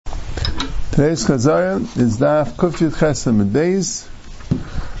Today's Chazara is Daf Kuf Yud Chesem Beis.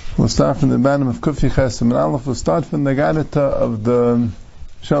 We'll start from the bottom of Kuf Yud Chesem and Aleph. We'll start from the Gadata of the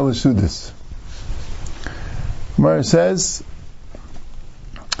Shalosh Shudas. Gemara says,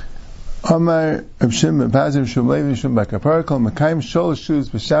 Amar Reb Shimon Pazim Shum Levi Shum Bakapar Kol Mekayim Shalosh Shudas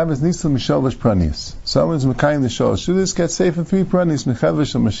B'Shabbos Nisel Mishalosh Pranis. Someone's Mekayim the Shalosh Shudas gets safe in 3 Pranis.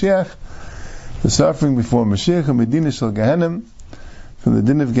 Mechavesh Shal Mashiach, the suffering before Mashiach, and Medina Shal Gehenim, from the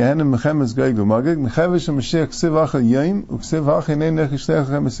din of Gehenna, Mechemes Gog Magog, Mechavesh Mashiach Ksiv Achal Yom, Uksiv Achal Nei Nechishleach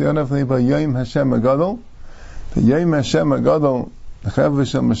Mesiyonav Neiba Yom Hashem Agadol. The Yom Hashem Agadol,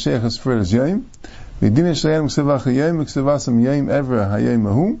 Mechavesh Mashiach is for his Yom. Medina Shleim Ksiv Achal Yom, Uksiv Asam Yom Evra Hayom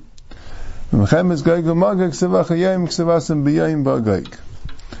Ahu. Mechemes Gog Magog, Ksiv Achal Yom, Uksiv Asam B'Yom Bagog.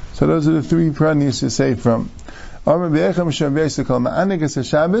 So those are the 3 pranis you say from. Amar B'Echem Shabbeis Kol Ma'anigas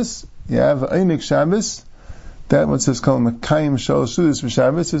HaShabbos. You have Einik Shabbos. That one says called Mekayim Shalosh Shudas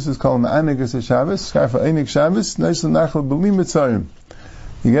B'Shabbos. This is called Ma'anigas HaShabbos. Skarfa Einik Shabbos. Nice Nachal B'li Mitzayim.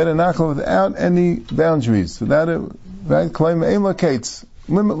 You get a Nachal without any boundaries, without a right claim Ein Lakates,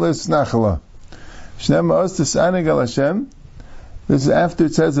 limitless Nachala. Shnei Ostas Anig Al Hashem. This is after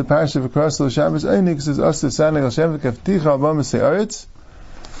it says the Parsha across the Shabbos. Einik says Ostas Anig Al Hashem v'Kafticha Abam Se'aretz.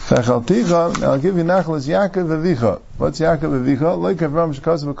 V'Chalticha. I'll give you Nachal as Yaakov Avicha. What's Yaakov Avicha? Like Avram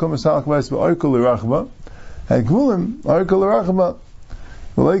Shekasav V'Kum Esalach V'Es V'Oikol L'Rachba. Had Gvulim, Oikol L'Rachba.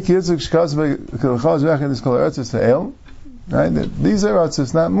 V'Leik Yitzchak Shekasav V'Kelchaz V'Echin is called Eretzes Ha'el. Right? These are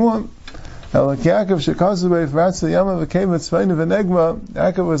Eretzes, not more. Like Yaakov Shekasav V'Ratz Yama V'Keim V'Tzvein V'Negma.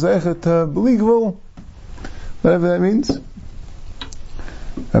 Yaakov was Echet B'li Gvul. Whatever that means.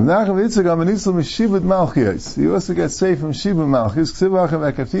 Rav Nachman Yitzchak Amanisel Mishibut Malchios. You also get saved from Shibut Malchios. Ksivachem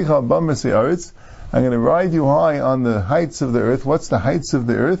Ekaticha Abam Mese'aretz. I'm going to ride you high on the heights of the earth. What's the heights of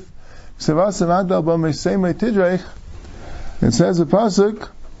the earth? It says a pasuk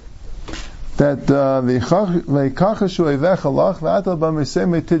that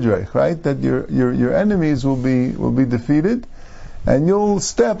right, that your enemies will be defeated, and you'll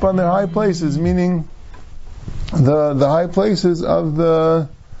step on their high places, meaning the high places of the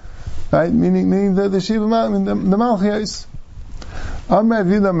right, meaning the Shiva Mountain, the Malchios.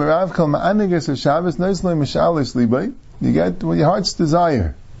 You get what your heart's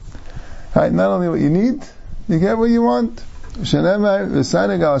desire. Right, not only what you need, you get what you want. You'll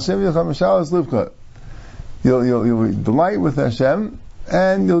delight with Hashem,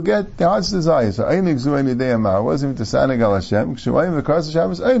 and you'll get the heart's desire. So, Einik Zueni Deyamar wasn't to Sanig al Hashem. Kshuayim v'Kras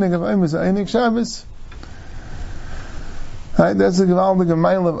Shabbos, Einik of Einik is Einik Shabbos. Right, that's the Gevaldig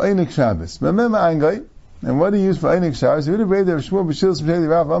mile of Einik Shabbos. Remember Angai, and what do you use for Einik Shabbos? You would have read there Shmuel B'Shil S'Msheli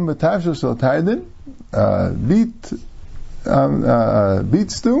Rav Amba Tavshel Shal Tardin, beet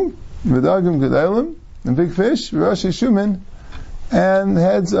stew, V'dagim Gedalim, and big fish, Rosh Shumin, and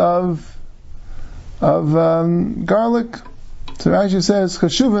heads of garlic. So Rashi says,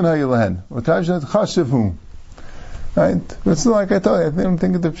 Chashuvin ha'yilahen, or Tavshat Chashuvum. Right? But still, like I told you, I don't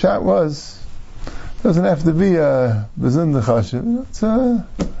think the pshat was, doesn't have to be a bezin the Chashuv. It's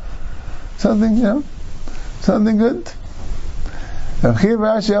something, something good.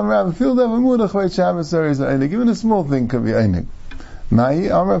 Even a small thing could be einig. You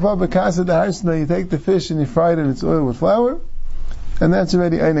take the fish and you fry it in its oil with flour, and that's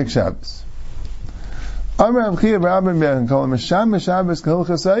already einig Shabbos.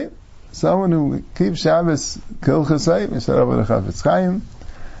 Someone who keeps Shabbos kilchasei, we said over the Chafetz Chaim,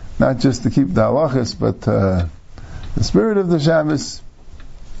 not just to keep the halachas, but the spirit of the Shabbos.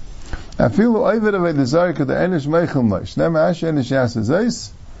 Afilu oivet of a desire could the enish meichel moish. Nema ash enish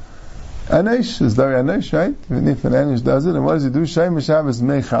yasazais. Enish is dari enish, right? Even if an enish does it, and what does he do? Shem Shabbos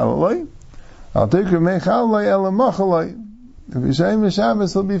meichalaloi. I'll take your meichalaloi ela machaloi. If he's Shem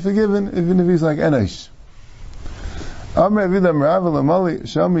Shabbos, he'll be forgiven, even if he's like enish. Amr Avidam Rav Lamali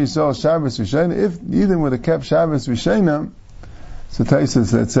Shami Yisrael Shabbos Rishayna. If Yidden would have kept Shabbos Rishayna, so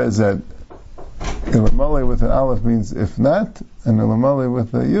Taisus that says that Ilamali with an aleph means if not, and Ilamali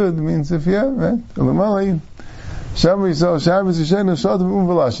with a yud means if yeah, right? Ilamali Shami Yisrael Shabbos Rishayna Shadim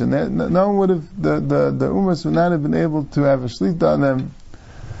Velashin. No one would have the Umas would not have been able to have a shlita on them,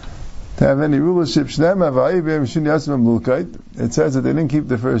 to have any rulership. It says that they didn't keep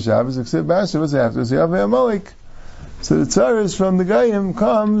the first Shabbos except Basha was after. So Yaveh Amalek. So the tzaris from the Gayim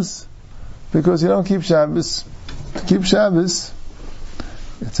comes because you don't keep Shabbos. To keep Shabbos,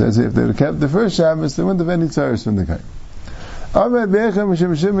 it says if they had kept the first Shabbos, they wouldn't have any tzaris from the Gayim. If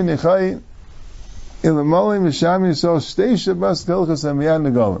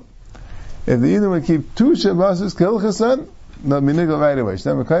the Yidden would keep 2 Shabbos, Kilchasan, they'll be nigel right away.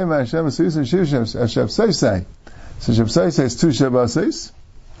 So Shabsai says 2 Shabbos.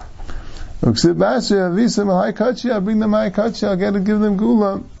 I'll bring them my kachi, I'll give them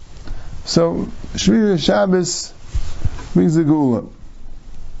gula. So, Shmira Shabbos brings the gula.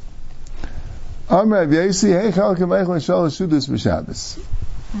 Amr Yasi, Heichal Kemeichel Shalosh Shudas b'Shabbos.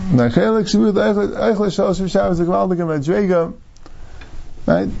 Nachelek Shmira Eichel Shalosh b'Shabbos, the Gvaldik Madrega.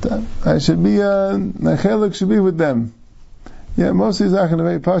 Right? I should be, Nachelek should be with them. Yeah, most of the Zachen are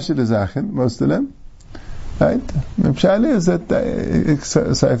very partial to Zachen, most of them. Right? The Pshat is that,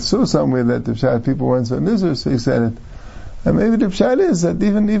 I saw somewhere that the Pshat people weren't so nizur, so he said it. And maybe the Pshat is that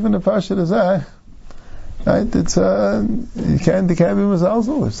even the partial to Zach, right? It's, you can't be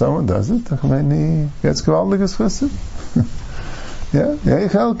mezalzel if someone does it. I mean, he gets gewaldiges chesed. Yeah,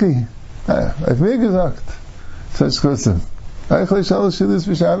 ich halki. I've mir gesagt. Such chesed. Eigentlich shalosh shidus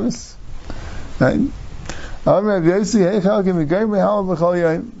b'Shabbos. Right? Someone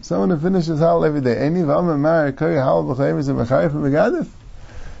who finishes Hal every day. If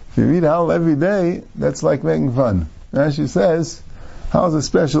you read Hal every day, that's like making fun. Rashi says, Hal is a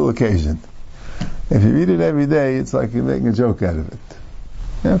special occasion. If you read it every day, it's like you're making a joke out of it.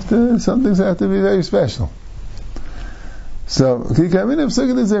 Some things have to be very special. So, if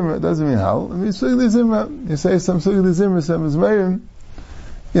Sugad Zimra, it doesn't mean Hal. If you Sugad Zimra, you say some Sugad Zimra, some Mizmayim.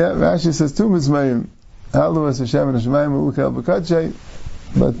 Yeah, Rashi says two Mizmayim. Halu was Hashem and Hashemayim Ukel B'Kachay.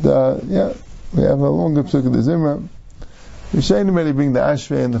 But, yeah, we have a longer Sugad Zimra. Rishayim already bring the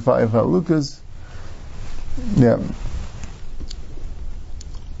Ashrei and the 5 Halukas. Yeah.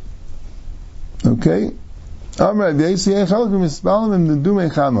 Okay. Amr Yasi Echalkim Ispalim the Dumei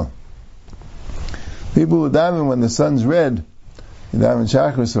Chama. People who daven when the sun's red, you daven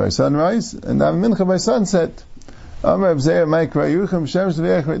Shachris by sunrise, and daven Mincha by sunset. Amr Abzeir Maikra Yuchim Shemesh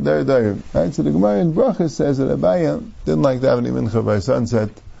V'Echret Dar Dar. Right, so the Gemara in Bracha says that Abaya didn't like davening Mincha by sunset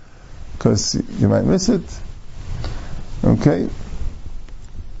because you might miss it. Okay.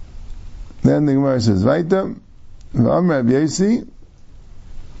 Then the Gemara says, Vaita, Amr Abyeisi,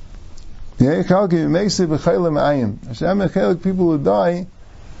 Yechalki Meisi B'Chaylim Ayim. Hashem Echalki people who die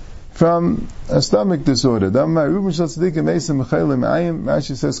from a stomach disorder. Rashi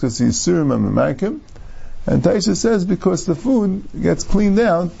says because he's surim and memakim, and Taisha says because the food gets cleaned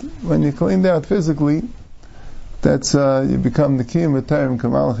out. When you cleaned out physically, that's you become the kiyum v'tarim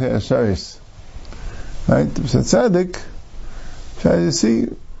kamalchi asharis. Right? So tzaddik, try to see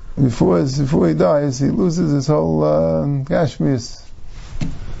before he dies, he loses his whole gashmius.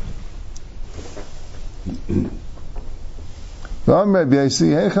 Right?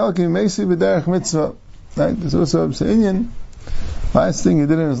 There's also a Indian. Last thing he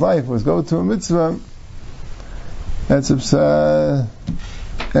did in his life was go to a mitzvah. That's ended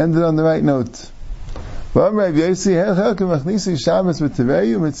on the right note.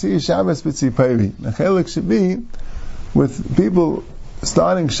 Chelik should be with people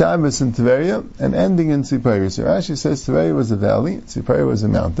starting Shabbos in Tiberia and ending in Tzipori. So Rashi says Tiberia was a valley, Tzipori was a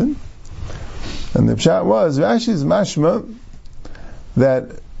mountain. And the pshat was, Rashi's mashma,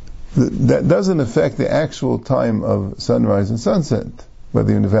 that doesn't affect the actual time of sunrise and sunset, whether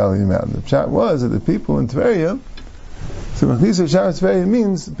you're in the valley or the mountain. The pshat was that the people in Tveria, so Mechnisa Shabbos Tveria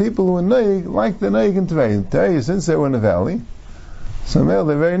means people who are Neig, like the Neig in Tveria. Tveria, since they were in the valley, so they're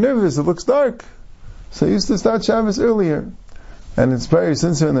very nervous, it looks dark. So they used to start Shabbos earlier. And in Tveria,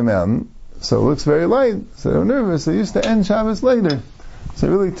 since they're in the mountain, so it looks very light, so they're nervous, they used to end Shabbos later. So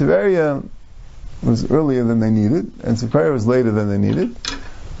really Tveria was earlier than they needed, and Tzipori was later than they needed.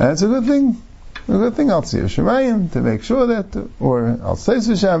 And it's a good thing. A good thing, I'll see a Shemayim to make sure that, or I'll say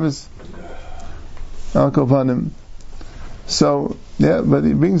for Shabbos, I'll go upon him. So, yeah, but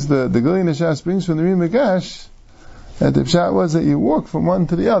he brings the Gilin Hashas brings from the Rim Magash, that the pshat was that you walk from one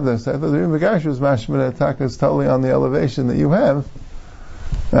to the other. So I thought the Rim Magash was mashma that Taka is totally on the elevation that you have,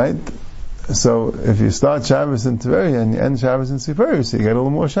 right? So if you start Shabbos in Tveria and you end Shabbos in Tzipori, so you get a little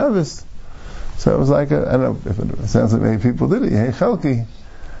more Shabbos. So it was like I don't know if it sounds like many people did it. Yehei Chalki,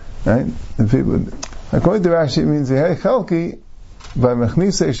 right? The people, according to Rashi, it means Yehei Chalki. By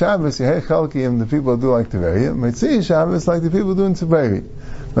Mechnisa Shabbos, Yehei Chalki, and the people do like Tiberia. Mitzvah Shabbos, like the people do in Tzipori.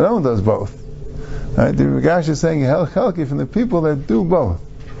 But no one does both. Right? The Rigash is saying Yehei Chalki from the people that do both.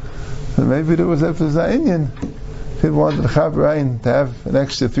 So maybe there was after Zainian, people wanted the Chabrayin to have an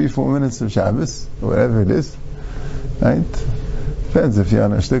extra 3-4 minutes of Shabbos, or whatever it is. Right? Depends if you're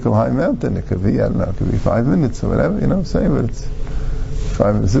on a shtickle high mountain, it could be, I don't know, it could be 5 minutes or whatever, you know what I'm saying, but it's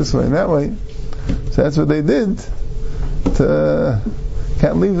 5 minutes this way and that way. So that's what they did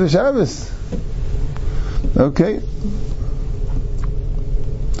can't leave the Shabbos. Okay.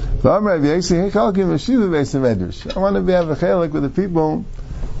 I want to have a chelik with the people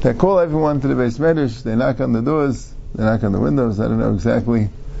that call everyone to the Beis Medrash, they knock on the doors, they knock on the windows, I don't know exactly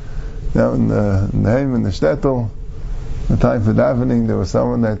in the Heim, in the shtetl, the time for davening, there was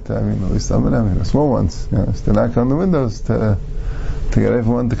someone that, at least some of them, small ones, to knock on the windows to get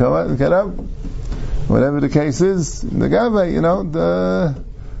everyone to come out and get up. Whatever the case is, the Gabbai,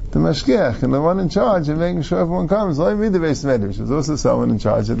 the Mashgiach, and the one in charge of making sure everyone comes. Let me the base medrash. There's also someone in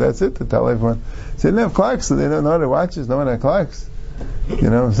charge, and that's it, to tell everyone. So they didn't have clocks, so they don't know how to watch us, no one had clocks. You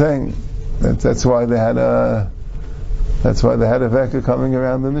know what I'm saying? That's why they had a Veka coming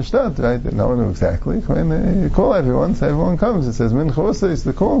around in the Shtat, right? No one knew exactly. When you call everyone, so everyone comes. It says, Mincha Usa is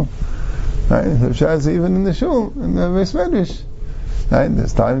the call. Right? The Shaz even in the Shul, in the base medrash. Right?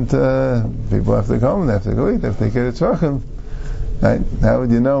 There's time people have to come, they have to go eat, they have to get a tzorchim. Right? How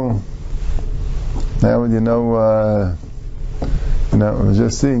would you know? I was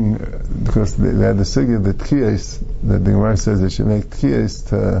just seeing, because they had the sugya, the tkiyas, that the Gemara says they should make tkiyas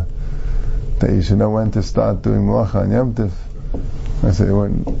that you should know when to start doing malacha on Yom Tov. I say,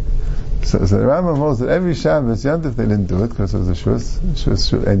 so the Rambam holds that every Shabbos, Yom Tov they didn't do it, because it was a shus,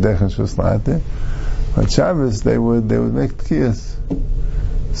 Eidech and shus la'ate. But Shabbos they would make tkiyas.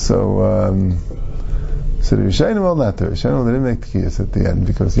 So the Rishonim all not. The Rishonim they didn't make tkiyas at the end,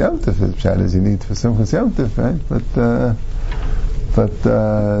 because Yom Tov is Shabbos you need for Simchas Yom Tov, right? But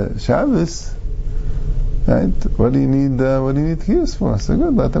Shabbos, right? What do you need tkiyas for? So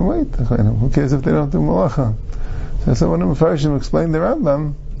good, let them wait. Who cares if they don't do malacha? So one of the Mepharshim explained the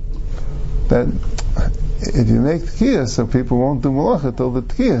Rambam that if you make tkiyas, so people won't do malacha till the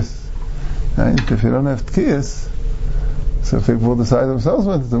tkiyas. Right? If you don't have tkiyas, so people will decide themselves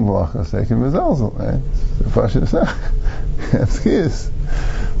when to do malacha, so they can mezalzel, right? So Mepharshim says, have tkiyas.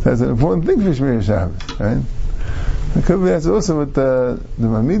 That's an important thing for Shmir Shabbos, right? It could be that's also with the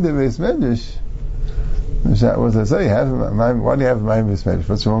Mamida Beis Medrash. What I say, why do you have a Mayim Beis Medrash?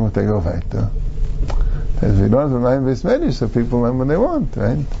 What's wrong with the Govaita? If you don't have a Mayim Beis Medrash, so people learn when they want,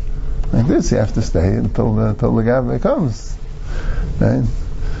 right? Like this, you have to stay until the Gavne comes, right?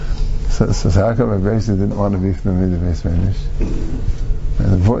 So how come I basically didn't want to be from the Mamida Beis Medrash?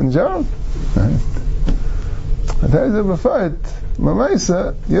 An important job, right? I tell you before it,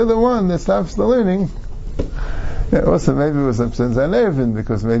 Lamaisa, you're the one that stops the learning. Yeah, also maybe it was upset Zanervin,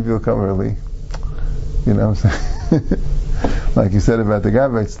 because maybe you'll come early. You know what I'm saying? Like you said about the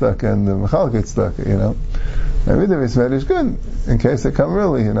Gabbai stuck and the Michal gets stuck, Maybe the Beis Medrash good, in case they come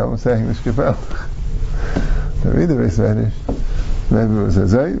early, what I'm saying, the Shkipel. Maybe the Beis Medrash. Maybe it was a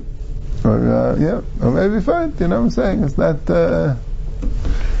Zay, or maybe fine, what I'm saying? It's not,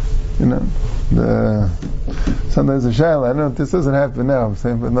 sometimes a shayla, I know this doesn't happen now, I'm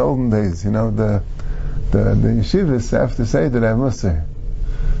saying, but in the olden days, the yeshivas have to say that I have Musar.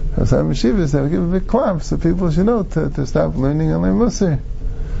 So some yeshivas have to give a big clap so people should know to stop learning and learn Musar.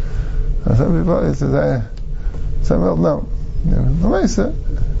 Some people say, some else no.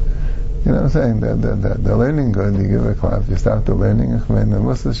 What I'm saying? The learning good, you give a clap, you stop the learning, the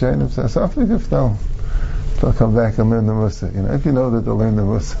Musar Shainim says, if they'll come back and learn the Musar. If you know that they'll learn the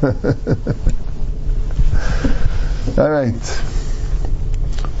Musar. Alright.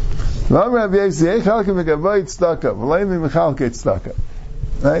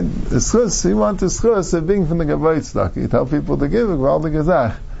 Right? The schus, he wants the schus of being from the Gavai Tzedakah. You tell people to give Gvaldik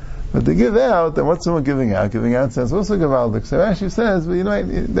Gazach. But to give out, and what's someone giving out? Giving out says also Gvaldik. So Rashi says, well,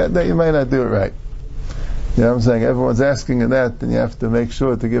 that you might not do it right. You know what I'm saying? Everyone's asking that, and you have to make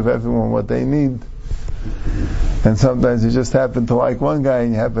sure to give everyone what they need. And sometimes you just happen to like one guy,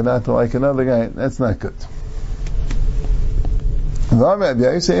 and you happen not to like another guy. That's not good.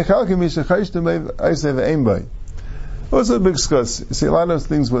 Also a big discuss. You see, a lot of those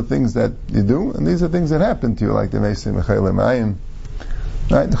things were things that you do, and these are things that happen to you, like the Meisei Mechayel Mayim.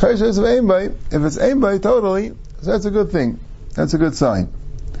 Right? If it's Einbay totally, so that's a good thing. That's a good sign.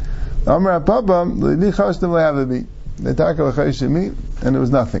 They talk about Chayshimi, and it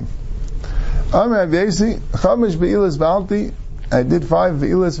was nothing. I did 5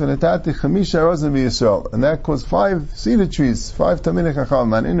 ve'ilas v'natati chamisha rozim v'Yisrael, and that caused 5 cedar trees, 5 tamid chacham,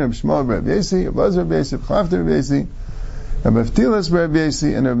 man in Reb Shmuel Reb Yesi, Reb Lazar Reb Yesi, Reb Chavter Reb Yesi, Reb Avtilas Reb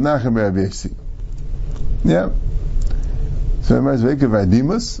Yesi, and Reb Nachem Reb Yesi. Yeah. So remember, there's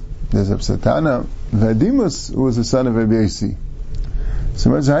Vadimus, there's a Satana, Vadimus, who was the son of Reb Yesi. So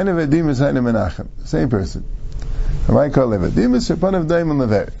remember, Haina Vadimus, Haina Menachem, same person. I call Vadimus, Shapan of Daimon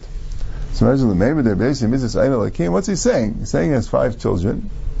Leveret. So imagine maybe they're basically Mrs. Aina Lakim. What's he saying? He's saying he has 5 children.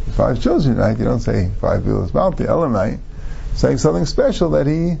 5 children, right? You don't say 5 vilas balti, elamai. Saying something special that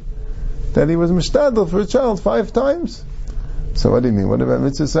he was mishtadel for a child 5 times. So what do you mean? What about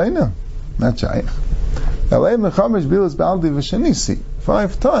Mrs. Aina? Not shaykh. 5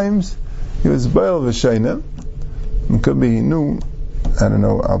 times he was bail v'shaina. It could be he knew I don't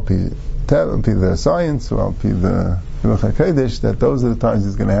know, Al Pi the science, or Al Pi the Ruach HaKodesh, that those are the times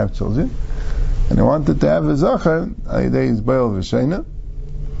he's going to have children. And he wanted to have a Zachar, Ayidei Yisbael V'Sheina,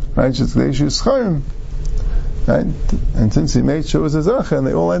 right, just Gleishu Scharim, right, and since he made sure it was a Zachar, and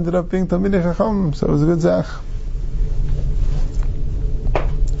they all ended up being Talmidei Chacham, so it was a good Zach.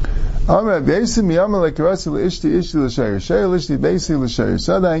 Amar Beisim Yamar Lekarasi L'Ishti Ishti L'Shayir Shayir L'Ishti Beisi L'Shayir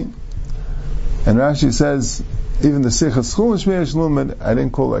Sadai. And Rashi says, even the Sichas Chum Shmeir Shlumad, I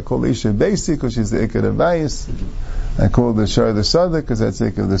call the Isha Beisi because she's the Ikar of Bayis. I call the Shar the Sada because that's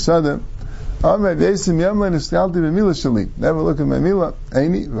the Ikar of the Sada. Amar Beisim Yamar Niskalti B'Mila Shali. Never look at my Mila.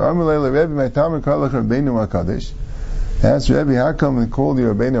 Aini Amar Leila Rebbe my Tamar Karlach Rabbeinu HaKadosh. Asked Rebbe, how come they called you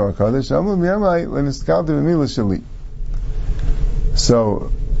Rabbeinu HaKadosh? Amar Yamar Niskalti B'Mila Shali.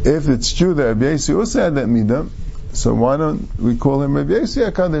 So, if it's true that Rabbi Yossi also had that midah, so why don't we call him Rabbi Yossi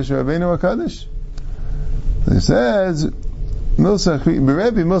HaKadosh or Rabbeinu HaKadosh? He says, Rebbe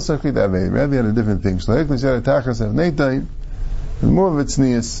had a different thing. More of its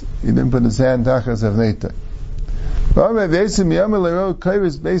nias. He didn't put his hand tachas avneitai.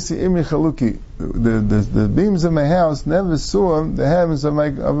 The beams of my house never saw the hems of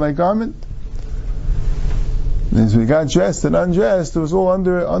my garment. As we got dressed and undressed, it was all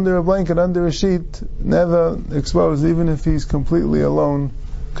under a blanket, under a sheet, never exposed, even if he's completely alone.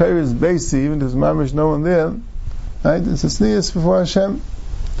 Kairis Beisi, even if there's mamish no one there, right? It's a sneeze before Hashem.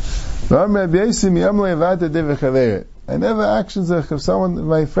 I never actions if someone,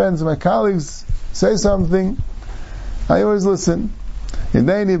 my friends, my colleagues say something, I always listen. I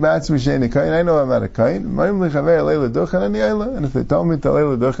know I'm not a kain. And if they told me to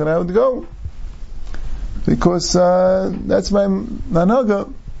leila duchen, I would go. Because that's my manhaga,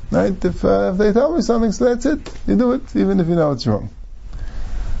 right? If they tell me something, so that's it. You do it, even if you know it's wrong.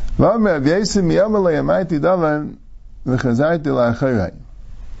 I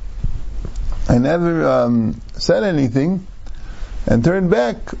never said anything and turned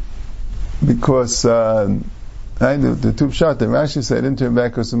back because the two pshat that Rashi said, I didn't turn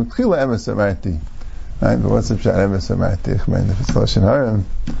back because M'tchila emes amarti. Right? But what's the pshat emes amarti? If it's Lashon Hara,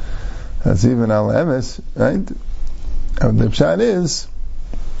 that's even al emes, right? And the pshat is,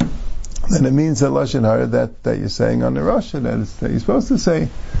 then it means that Lashon Hara that you're saying on the Rosh, that you're supposed to say.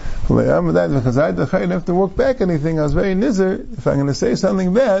 Because I didn't have to walk back anything. I was very nizzer. If I'm going to say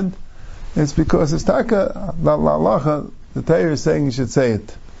something bad, it's because it's taka la'alacha. The Torah is saying you should say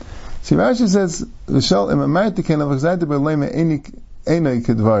it. See, Rashi says,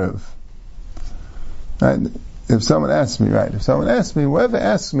 right? If someone asks me, right? If someone asks me, whoever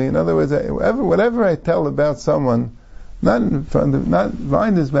asks me, in other words, whatever I tell about someone, not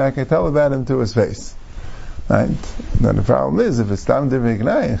behind his back, I tell about him to his face. Right? Now the problem is, if it's tam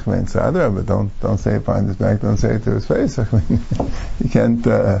divignaich, but don't say it behind his back, don't say it to his face. I mean, you can't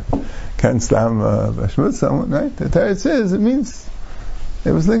stam bashmut someone, right? The Torah says it means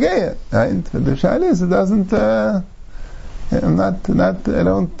it was negeya, right? But the shayla is it doesn't. I'm not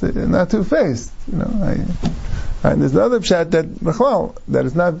two-faced, you know. And there's another pshat that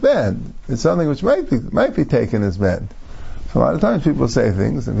is not bad. It's something which might be taken as bad. So a lot of times people say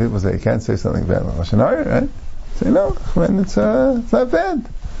things, and people say you can't say something bad like Lashon Hara, right? Say no, when it's not bad.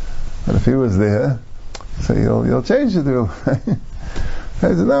 But if he was there, so you'll change the rule. I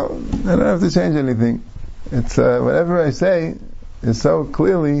said no, I don't have to change anything. It's whatever I say is so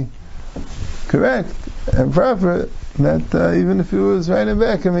clearly correct and proper that even if he was right in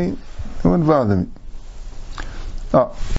back of me, it wouldn't bother me. Oh.